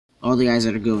all the guys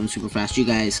that are going super fast, you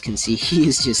guys can see he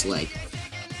is just like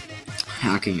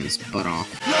hacking his butt off.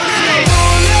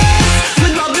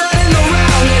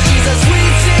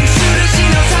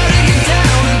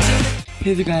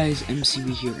 Hey there guys,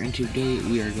 MCPE here, and today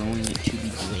we are going to be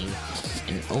doing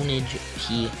an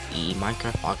OwnagePE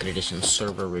Minecraft Pocket Edition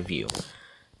server review.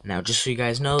 Now, just so you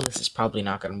guys know, this is probably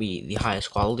not going to be the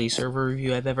highest quality server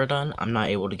review I've ever done. I'm not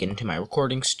able to get into my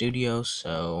recording studio,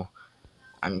 so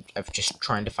I'm just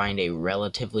trying to find a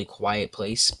relatively quiet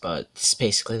place, but this is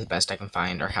basically the best I can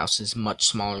find. Our house is much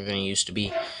smaller than it used to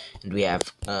be, and we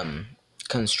have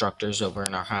constructors over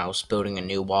in our house building a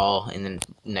new wall in the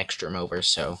next room over,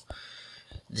 so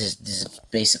this is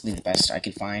basically the best I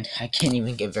could find. I can't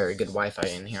even get very good Wi-Fi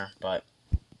in here, but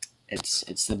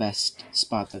it's the best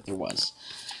spot that there was.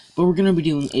 But we're going to be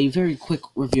doing a very quick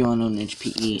review on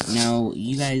OwnagePE. Now,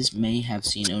 you guys may have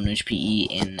seen OwnagePE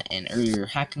in an earlier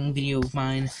hacking video of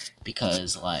mine,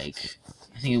 because, like,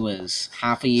 I think it was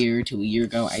half a year to a year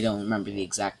ago, I don't remember the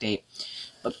exact date,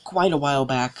 but quite a while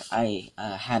back, I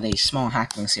had a small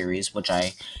hacking series, which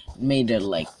I made a,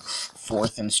 like,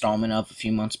 4th installment of a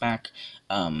few months back.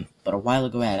 But a while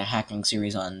ago I had a hacking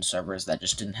series on servers that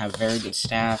just didn't have very good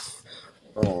staff,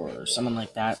 or something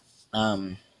like that.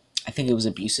 I think it was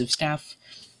abusive staff,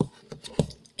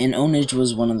 and Ownage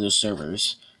was one of those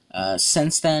servers.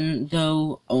 Since then,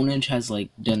 though, Ownage has,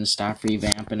 like, done a staff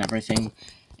revamp and everything,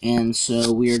 and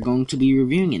so we are going to be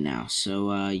reviewing it now.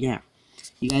 So, yeah.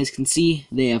 You guys can see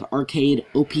they have Arcade,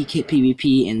 OP Kit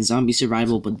PvP, and Zombie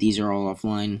Survival, but these are all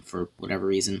offline for whatever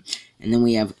reason. And then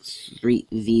we have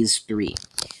these three.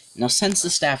 Now, since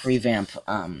the staff revamp,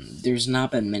 there's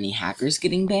not been many hackers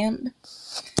getting banned,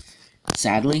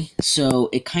 sadly. So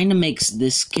it kind of makes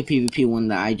this Kit PvP one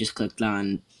that I just clicked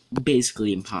on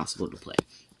basically impossible to play.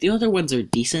 The other ones are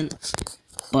decent,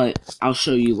 but I'll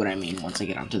show you what I mean once I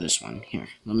get onto this one. Here,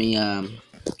 let me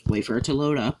wait for it to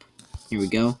load up. Here we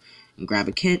go. And grab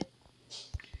a kit,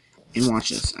 and watch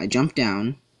this. I jump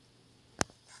down,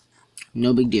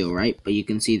 no big deal, right? But you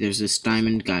can see there's this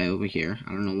diamond guy over here. I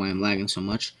don't know why I'm lagging so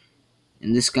much.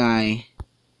 And this guy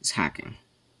is hacking.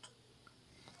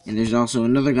 And there's also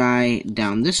another guy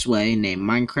down this way named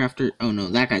Minecrafter. Oh no,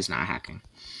 that guy's not hacking.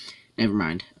 Never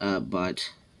mind.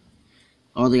 But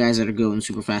all the guys that are going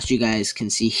super fast, you guys can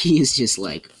see he is just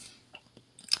like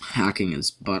hacking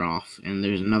his butt off. And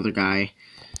there's another guy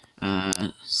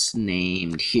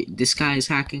named this guy's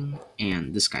hacking,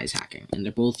 and this guy's hacking, and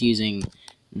they're both using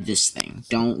this thing.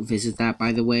 Don't visit that,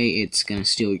 by the way. It's gonna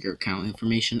steal your account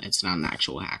information. It's not an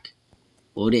actual hack.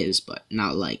 Well, it is, but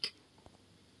not like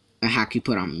a hack you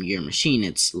put on your machine.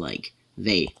 It's like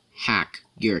they hack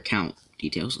your account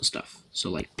details and stuff.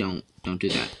 So, like, don't do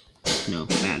that. No,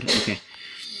 bad. Okay.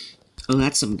 Oh,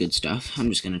 that's some good stuff. I'm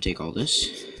just gonna take all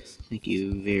this. Thank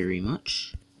you very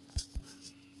much.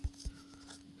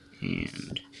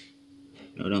 And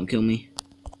no, don't kill me.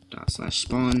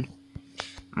 /spawn.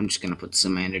 I'm just gonna put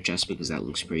some ender chest because that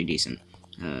looks pretty decent.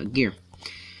 Gear.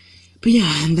 But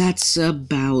yeah, and that's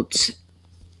about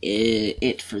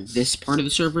it for this part of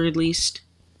the server, at least.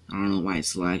 I don't know why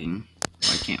it's lagging.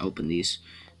 I can't open these.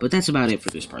 But that's about it for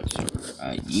this part of the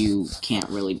server. You can't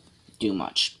really do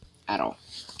much at all,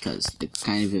 because it's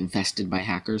kind of infested by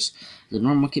hackers. The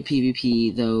normal kit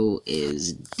PvP, though,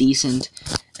 is decent.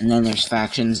 And then there's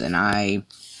factions, and I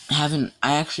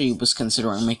actually was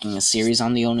considering making a series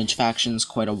on the Ownage factions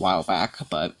quite a while back,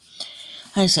 but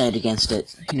I decided against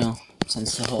it, you know,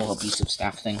 since the whole abusive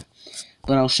staff thing.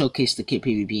 But I'll showcase the kit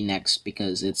PvP next,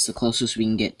 because it's the closest we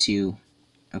can get to,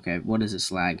 okay, what is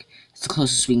this lag? It's the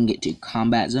closest we can get to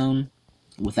combat zone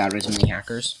without as many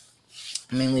hackers.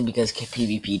 Mainly because kit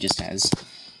PvP just has,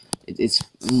 it's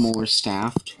more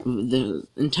staffed. The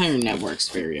entire network's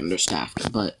very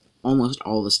understaffed, but almost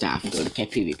all the staff go to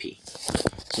kit PvP.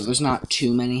 So there's not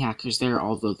too many hackers there,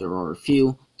 although there are a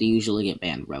few. They usually get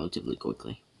banned relatively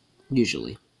quickly.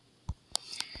 Usually.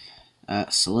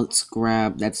 So let's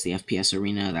grab, that's the FPS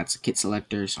arena, that's a kit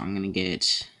selector, so I'm gonna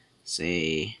get,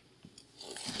 say,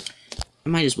 I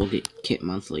might as well get kit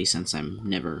monthly since I'm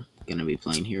never gonna be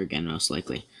playing here again, most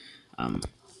likely.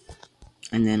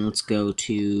 And then let's go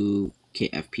to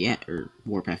kit FPS, or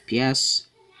warp FPS.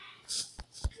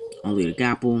 I'll lead a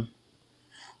gapple.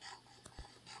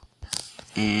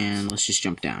 And let's just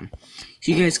jump down.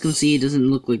 So you guys can see it doesn't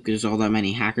look like there's all that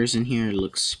many hackers in here. It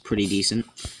looks pretty decent.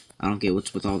 I don't get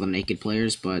what's with all the naked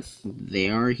players, but they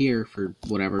are here for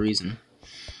whatever reason.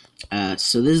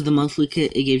 So this is the monthly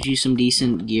kit. It gives you some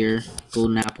decent gear,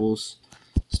 golden apples,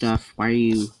 stuff. Why are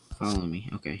you following me?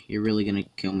 Okay, you're really gonna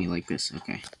kill me like this.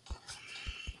 Okay.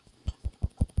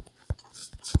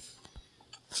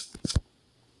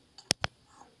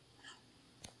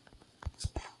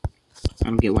 I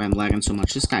don't get why I'm lagging so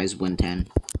much. This guy's win 10,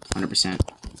 100%.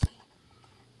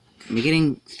 Am I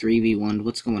getting 3v1'd?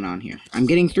 What's going on here? I'm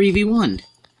getting 3v1'd.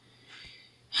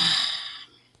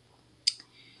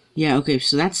 Yeah, okay,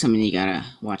 so that's something you gotta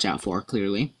watch out for,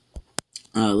 clearly.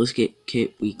 Let's get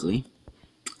Kit Weekly,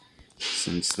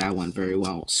 since that went very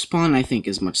well. Spawn, I think,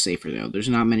 is much safer, though. There's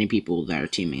not many people that are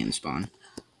teaming in Spawn,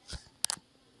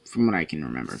 from what I can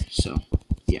remember. So,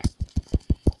 yeah.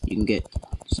 You can get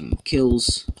some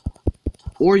kills,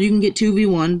 or you can get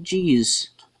 2v1. Jeez.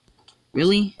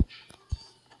 Really?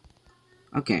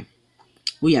 Okay.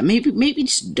 Well, yeah, maybe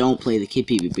just don't play the Kit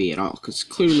PvP at all, because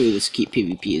clearly this Kit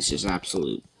PvP is just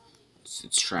absolute.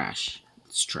 It's trash.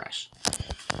 It's trash.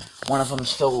 One of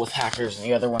them's filled with hackers, and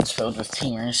the other one's filled with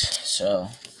teamers, so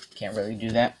can't really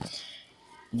do that.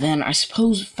 Then I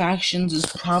suppose Factions is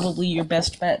probably your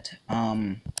best bet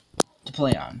to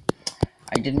play on.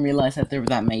 I didn't realize that there were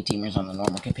that many teamers on the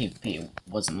normal PvP. It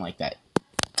wasn't like that.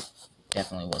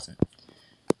 Definitely wasn't.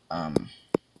 But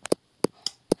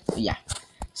yeah.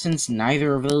 Since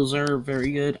neither of those are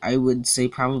very good, I would say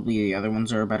probably the other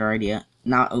ones are a better idea.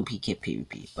 Not OP Kit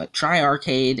PvP, but try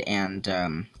Arcade and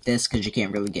this, because you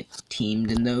can't really get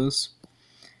teamed in those.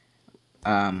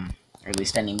 Or at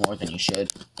least any more than you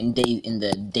should. In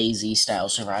the DayZ style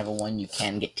survival one, you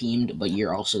can get teamed, but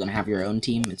you're also going to have your own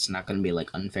team. It's not going to be, like,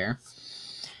 unfair.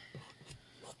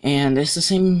 And it's the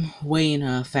same way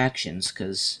in Factions,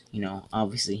 because, you know,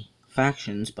 obviously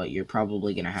Factions, but you're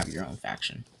probably going to have your own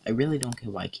faction. I really don't get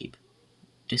why I keep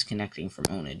disconnecting from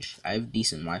Ownage. I have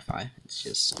decent Wi-Fi. It's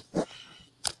just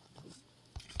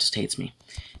hates me.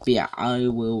 But yeah, I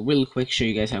will really quick show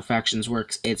you guys how Factions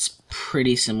works. It's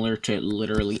pretty similar to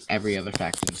literally every other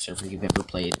Faction server you've ever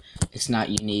played. It's not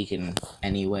unique in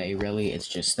any way, really. It's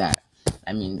just that.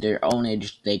 I mean, their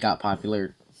Ownage, they got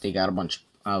popular. They got a bunch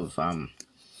of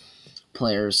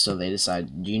players, so they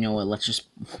decided, you know what, let's just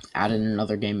add in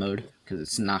another game mode, because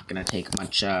it's not going to take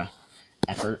much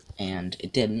effort, and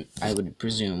it didn't, I would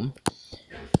presume.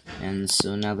 And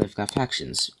so now they've got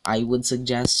Factions. I would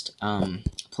suggest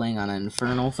playing on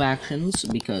Infernal Factions,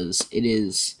 because it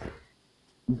is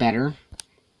better.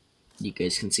 You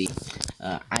guys can see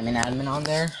I'm an admin on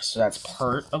there, so that's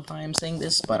part of why I'm saying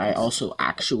this, but I also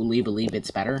actually believe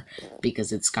it's better,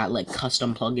 because it's got like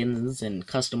custom plugins and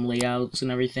custom layouts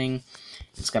and everything.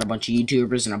 It's got a bunch of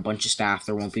YouTubers and a bunch of staff.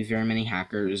 There won't be very many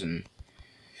hackers, and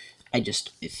I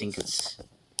think it's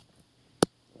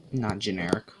not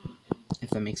generic,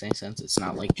 if that makes any sense. It's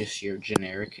not like just your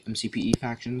generic MCPE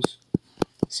factions.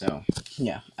 So,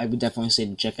 yeah, I would definitely say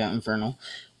to check out Infernal,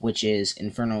 which is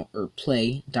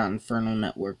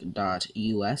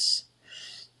play.infernalnetwork.us.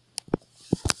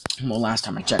 Well, last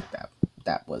time I checked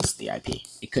that was the IP.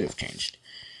 It could have changed.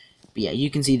 But yeah, you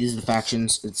can see these are the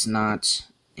factions. It's not,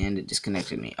 and it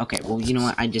disconnected me. Okay, well, you know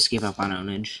what? I just gave up on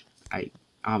Ownage.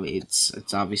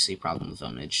 It's obviously a problem with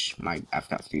Ownage. I've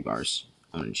got 3 bars.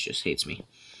 Ownage just hates me.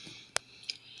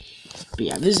 But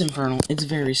yeah, this is Infernal. It's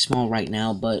very small right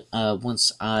now, but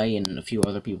once I and a few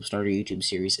other people start a YouTube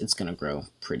series, it's gonna grow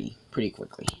pretty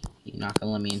quickly. You're not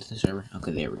gonna let me into the server?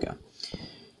 Okay, there we go.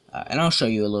 And I'll show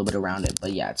you a little bit around it,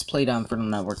 but yeah, it's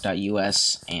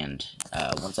play.infernalnetwork.us, and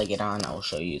once I get on, I'll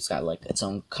show you. It's got like its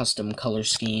own custom color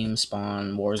scheme,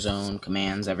 spawn, warzone,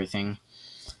 commands, everything.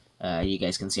 You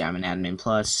guys can see I'm an admin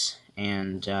plus,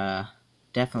 and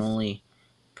definitely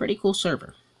pretty cool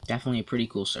server. Definitely a pretty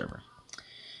cool server.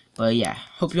 But yeah,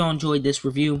 hope you all enjoyed this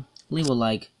review. Leave a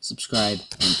like, subscribe,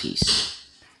 and peace.